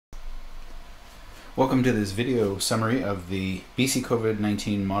Welcome to this video summary of the BC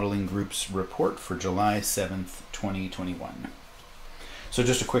COVID-19 Modeling Group's report for July 7th, 2021. So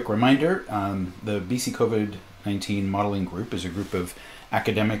just a quick reminder, the BC COVID-19 Modeling Group is a group of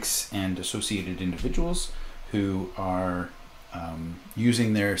academics and associated individuals who are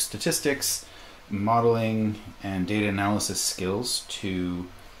using their statistics, modeling, and data analysis skills to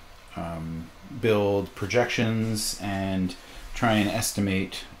build projections and try and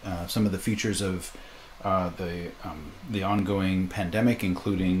estimate some of the features of the ongoing pandemic,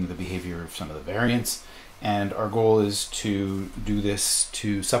 including the behavior of some of the variants. And our goal is to do this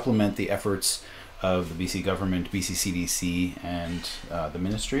to supplement the efforts of the BC government, BC CDC, and the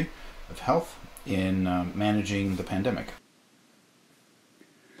Ministry of Health in managing the pandemic.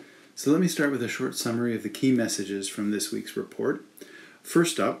 So let me start with a short summary of the key messages from this week's report.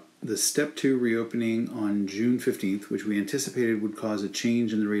 First up, the Step 2 reopening on June 15th, which we anticipated would cause a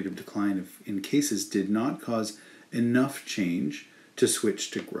change in the rate of decline in cases, did not cause enough change to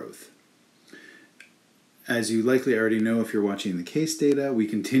switch to growth. As you likely already know if you're watching the case data, we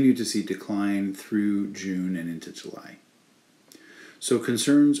continue to see decline through June and into July. So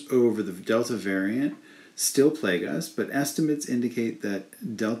concerns over the Delta variant still plague us, but estimates indicate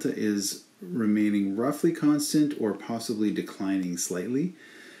that Delta is remaining roughly constant or possibly declining slightly.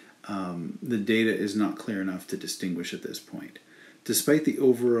 The data is not clear enough to distinguish at this point. Despite the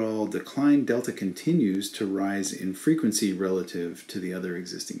overall decline, Delta continues to rise in frequency relative to the other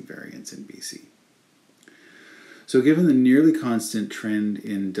existing variants in BC. So given the nearly constant trend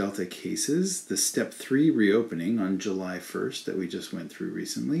in Delta cases, the Step 3 reopening on July 1st that we just went through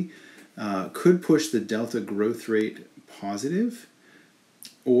recently could push the Delta growth rate positive,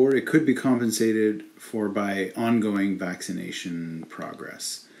 or it could be compensated for by ongoing vaccination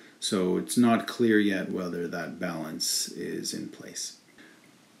progress. So it's not clear yet whether that balance is in place.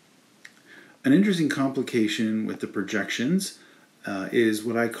 An interesting complication with the projections is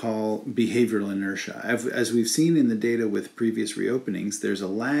what I call behavioral inertia. As we've seen in the data with previous reopenings, there's a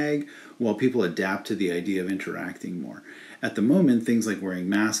lag while people adapt to the idea of interacting more. At the moment, things like wearing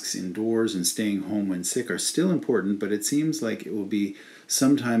masks indoors and staying home when sick are still important, but it seems like it will be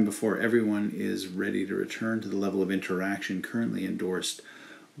some time before everyone is ready to return to the level of interaction currently endorsed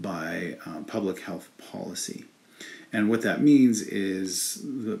by public health policy. And what that means is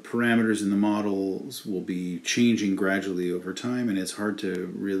the parameters in the models will be changing gradually over time, and it's hard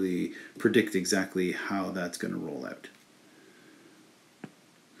to really predict exactly how that's going to roll out.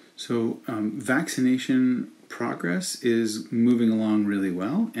 So vaccination progress is moving along really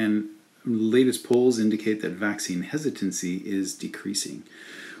well, and latest polls indicate that vaccine hesitancy is decreasing.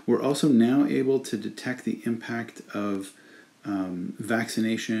 We're also now able to detect the impact of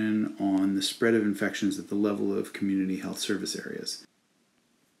vaccination on the spread of infections at the level of community health service areas.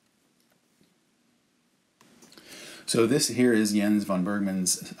 So this here is Jens von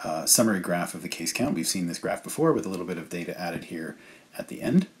Bergman's summary graph of the case count. We've seen this graph before with a little bit of data added here at the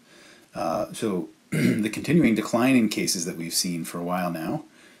end. So the continuing decline in cases that we've seen for a while now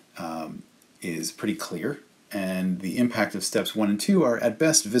is pretty clear, and the impact of steps 1 and 2 are at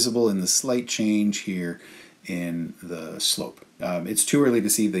best visible in the slight change here in the slope. It's too early to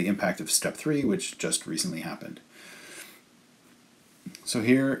see the impact of step 3, which just recently happened. So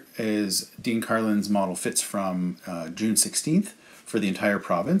here is Dean Carlin's model fits from June 16th for the entire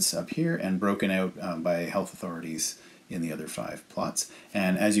province up here, and broken out by health authorities in the other 5 plots.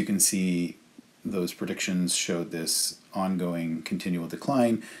 And as you can see, those predictions showed this ongoing continual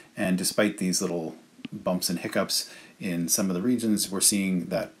decline, and despite these little bumps and hiccups in some of the regions, we're seeing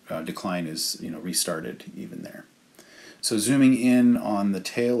that decline is restarted even there. So zooming in on the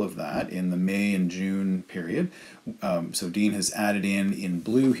tail of that in the May and June period, so Dean has added in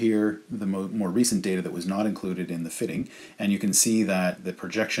blue here the more recent data that was not included in the fitting, and you can see that the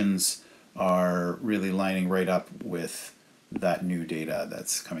projections are really lining right up with that new data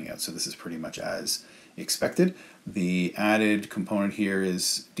that's coming out. So this is pretty much as expected. The added component here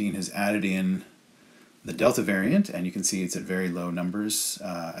is Dean has added in the Delta variant, and you can see it's at very low numbers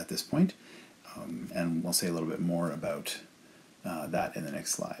at this point. And we'll say a little bit more about that in the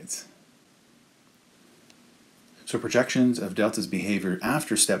next slides. So projections of Delta's behavior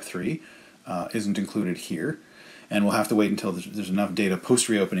after step 3 isn't included here, and we'll have to wait until there's enough data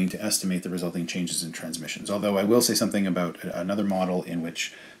post-reopening to estimate the resulting changes in transmissions. Although I will say something about another model in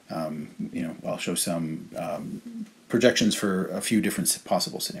which I'll show some projections for a few different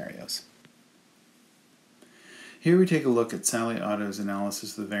possible scenarios. Here we take a look at Sally Otto's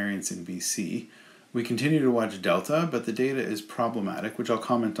analysis of the variants in BC. We continue to watch Delta, but the data is problematic, which I'll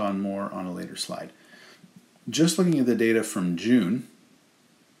comment on more on a later slide. Just looking at the data from June,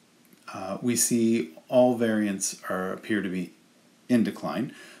 we see all variants appear to be in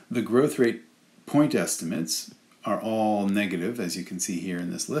decline. The growth rate point estimates are all negative, as you can see here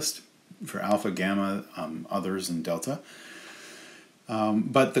in this list, for alpha, gamma, others, and delta.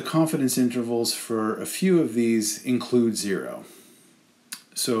 But the confidence intervals for a few of these include 0.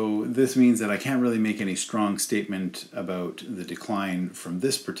 So this means that I can't really make any strong statement about the decline from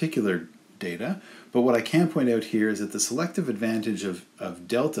this particular data, but what I can point out here is that the selective advantage of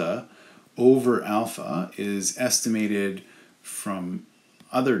delta over alpha is estimated from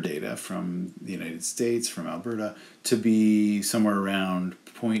other data from the United States, from Alberta, to be somewhere around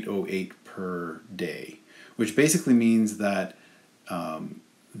 0.08 per day, which basically means that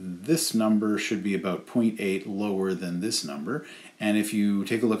this number should be about 0.8 lower than this number. And if you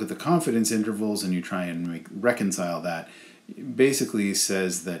take a look at the confidence intervals and you try and reconcile that, it basically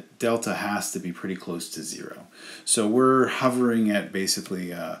says that delta has to be pretty close to 0. So we're hovering at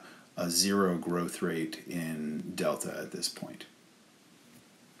basically a 0 growth rate in delta at this point.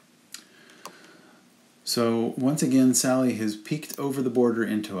 So once again, Sally has peeked over the border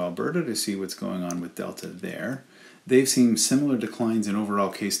into Alberta to see what's going on with delta there. They've seen similar declines in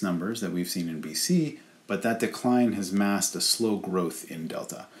overall case numbers that we've seen in BC, but that decline has masked a slow growth in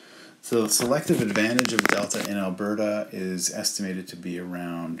delta. So the selective advantage of delta in Alberta is estimated to be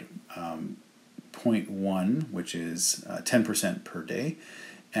around 0.1, which is 10% per day,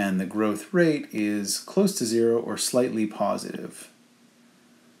 and the growth rate is close to 0 or slightly positive.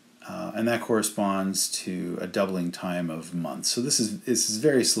 And that corresponds to a doubling time of months. So this is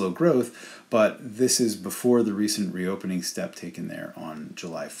very slow growth, but this is before the recent reopening step taken there on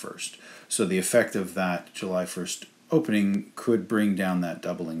July 1st. So the effect of that July 1st opening could bring down that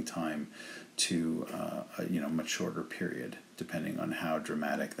doubling time to a much shorter period, depending on how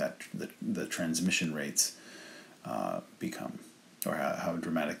dramatic the transmission rates become, or how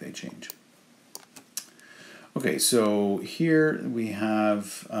dramatic they change. Okay, so here we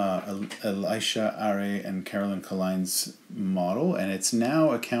have Elisha Are and Carolyn Kaline's model, and it's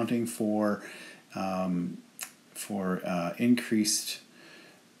now accounting for increased.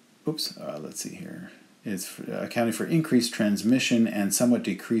 Let's see here. It's accounting for increased transmission and somewhat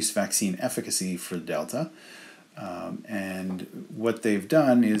decreased vaccine efficacy for Delta. And what they've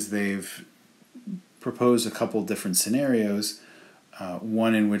done is they've proposed a couple different scenarios.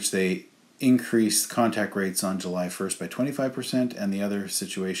 One in which they increase contact rates on July 1st by 25%, and the other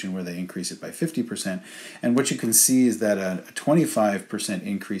situation where they increase it by 50%. And what you can see is that a 25%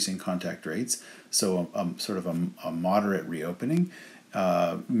 increase in contact rates, so sort of a moderate reopening,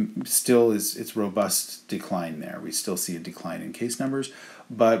 still it's robust decline there. We still see a decline in case numbers,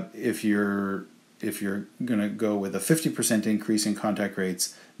 but if you're going to go with a 50% increase in contact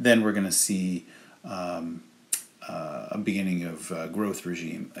rates, then we're going to see a beginning of growth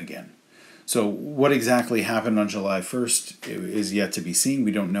regime again. So what exactly happened on July 1st is yet to be seen.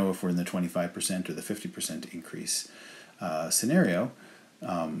 We don't know if we're in the 25% or the 50% increase scenario.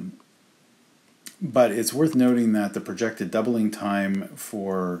 But it's worth noting that the projected doubling time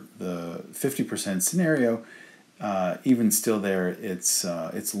for the 50% scenario, even still there, it's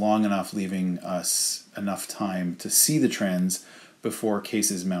long enough, leaving us enough time to see the trends before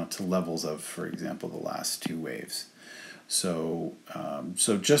cases mount to levels of, for example, the last two waves. So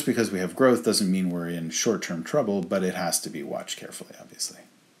just because we have growth doesn't mean we're in short-term trouble, but it has to be watched carefully, obviously.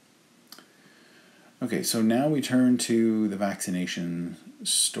 Okay, so now we turn to the vaccination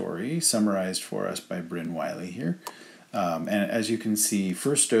story, summarized for us by Bryn Wiley here. And as you can see,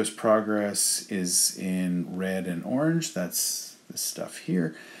 first dose progress is in red and orange. That's this stuff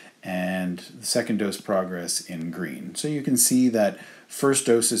here. And the second dose progress in green. So you can see that first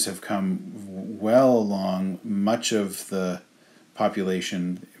doses have come well along. Much of the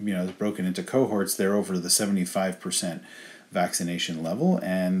population, is broken into cohorts. They're over the 75% vaccination level,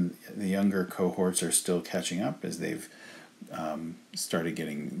 and the younger cohorts are still catching up as they've started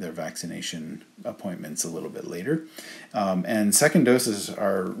getting their vaccination appointments a little bit later. And second doses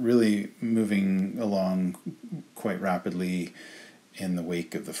are really moving along quite rapidly in the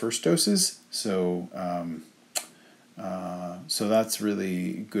wake of the first doses. So that's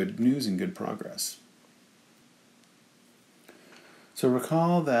really good news and good progress. So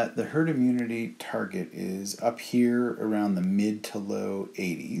recall that the herd immunity target is up here around the mid to low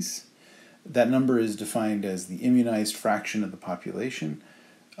 80s. That number is defined as the immunized fraction of the population,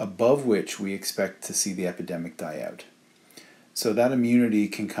 above which we expect to see the epidemic die out. So that immunity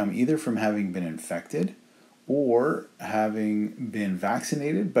can come either from having been infected or having been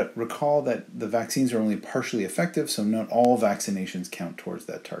vaccinated, but recall that the vaccines are only partially effective, so not all vaccinations count towards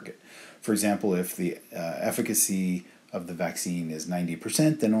that target. For example, if the efficacy of the vaccine is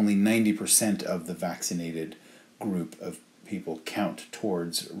 90%, then only 90% of the vaccinated group of people count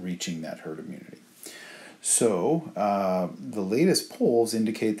towards reaching that herd immunity. So the latest polls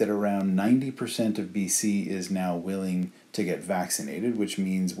indicate that around 90% of BC is now willing to get vaccinated, which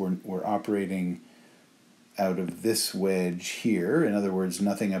means we're operating out of this wedge here. In other words,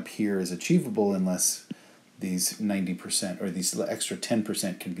 nothing up here is achievable unless these 90% or these extra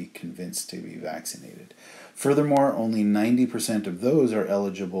 10% can be convinced to be vaccinated. Furthermore, only 90% of those are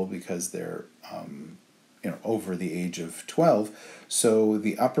eligible because they're over the age of 12. So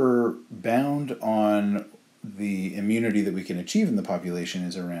the upper bound on the immunity that we can achieve in the population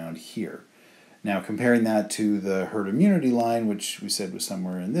is around here. Now, comparing that to the herd immunity line, which we said was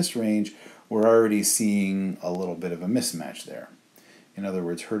somewhere in this range, we're already seeing a little bit of a mismatch there. In other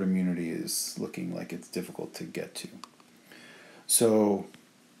words, herd immunity is looking like it's difficult to get to. So,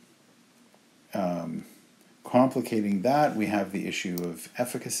 complicating that, we have the issue of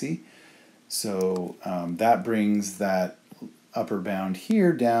efficacy. So that brings that upper bound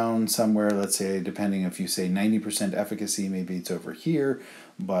here down somewhere, let's say, depending if you say 90% efficacy, maybe it's over here,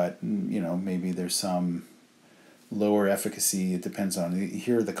 but maybe there's some lower efficacy. It depends on,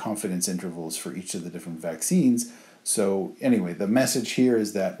 here are the confidence intervals for each of the different vaccines. So anyway, the message here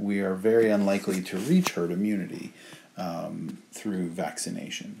is that we are very unlikely to reach herd immunity through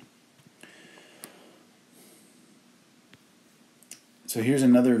vaccination. So here's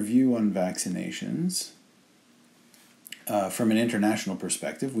another view on vaccinations. From an international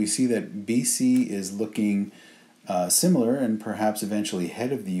perspective, we see that BC is looking similar and perhaps eventually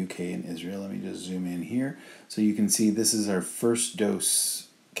ahead of the UK and Israel. Let me just zoom in here. So you can see this is our first dose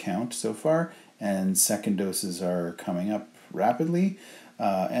count so far, and second doses are coming up rapidly.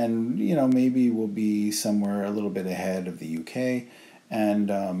 And maybe we'll be somewhere a little bit ahead of the UK.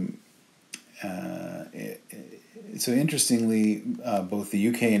 And so interestingly, both the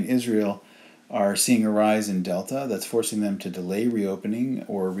UK and Israel are seeing a rise in Delta that's forcing them to delay reopening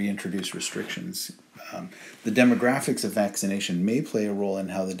or reintroduce restrictions. The demographics of vaccination may play a role in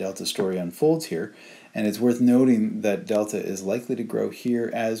how the Delta story unfolds here, and it's worth noting that Delta is likely to grow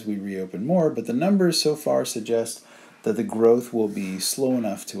here as we reopen more, but the numbers so far suggest that the growth will be slow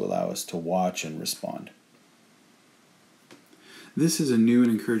enough to allow us to watch and respond. This is a new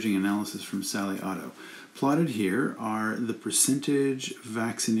and encouraging analysis from Sally Otto. Plotted here are the percentage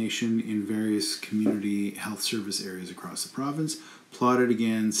vaccination in various community health service areas across the province, plotted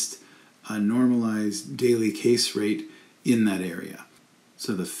against a normalized daily case rate in that area.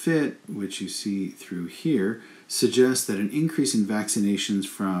 So the fit, which you see through here, suggests that an increase in vaccinations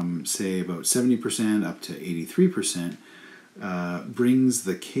from, say, about 70% up to 83% brings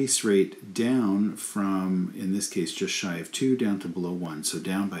the case rate down from, in this case, just shy of 2 down to below 1, so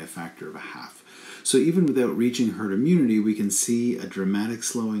down by a factor of a half. So even without reaching herd immunity, we can see a dramatic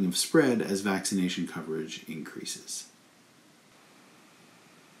slowing of spread as vaccination coverage increases.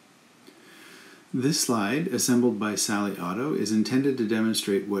 This slide, assembled by Sally Otto, is intended to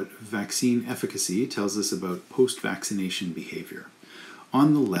demonstrate what vaccine efficacy tells us about post-vaccination behavior.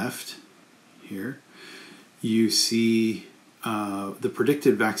 On the left here, you see the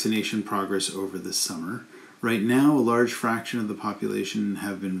predicted vaccination progress over the summer. Right now, a large fraction of the population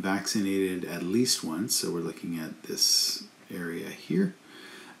have been vaccinated at least once, so we're looking at this area here.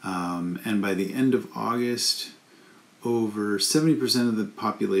 And by the end of August, over 70% of the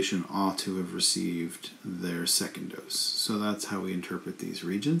population ought to have received their second dose. So that's how we interpret these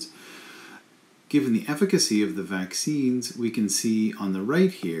regions. Given the efficacy of the vaccines, we can see on the right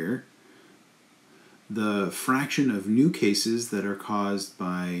here the fraction of new cases that are caused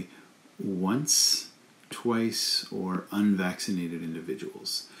by once, twice, or unvaccinated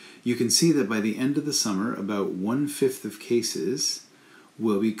individuals. You can see that by the end of the summer, about 1/5 of cases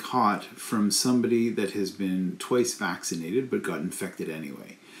will be caught from somebody that has been twice vaccinated but got infected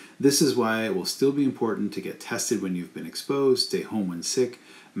anyway. This is why it will still be important to get tested when you've been exposed, stay home when sick,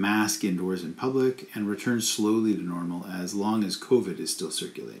 mask indoors in public, and return slowly to normal as long as COVID is still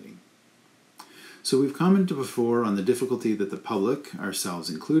circulating. So we've commented before on the difficulty that the public, ourselves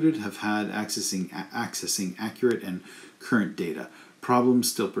included, have had accessing accurate and current data.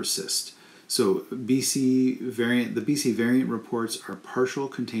 Problems still persist. So the BC variant reports are partial,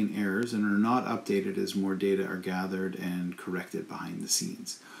 contain errors, and are not updated as more data are gathered and corrected behind the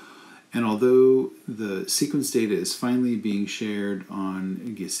scenes. And although the sequence data is finally being shared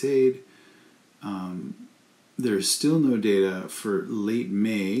on GISAID, there's still no data for late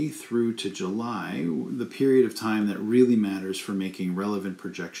May through to July, the period of time that really matters for making relevant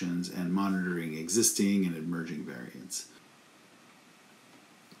projections and monitoring existing and emerging variants.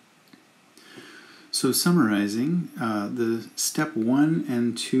 So summarizing, the step 1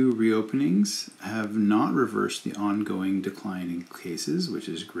 and 2 reopenings have not reversed the ongoing decline in cases, which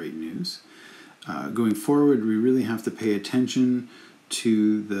is great news. Going forward, we really have to pay attention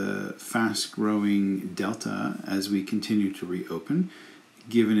to the fast-growing Delta as we continue to reopen,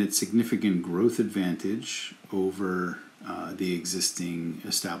 given its significant growth advantage over the existing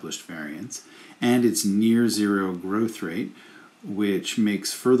established variants, and its near-zero growth rate, which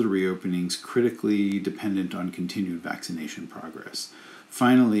makes further reopenings critically dependent on continued vaccination progress.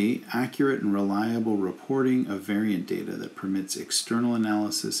 Finally, accurate and reliable reporting of variant data that permits external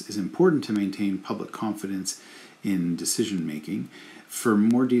analysis is important to maintain public confidence in decision-making. For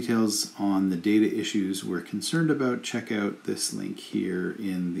more details on the data issues we're concerned about, check out this link here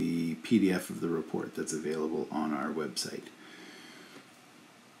in the PDF of the report that's available on our website.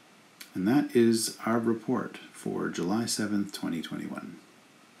 And that is our report for July 7th, 2021.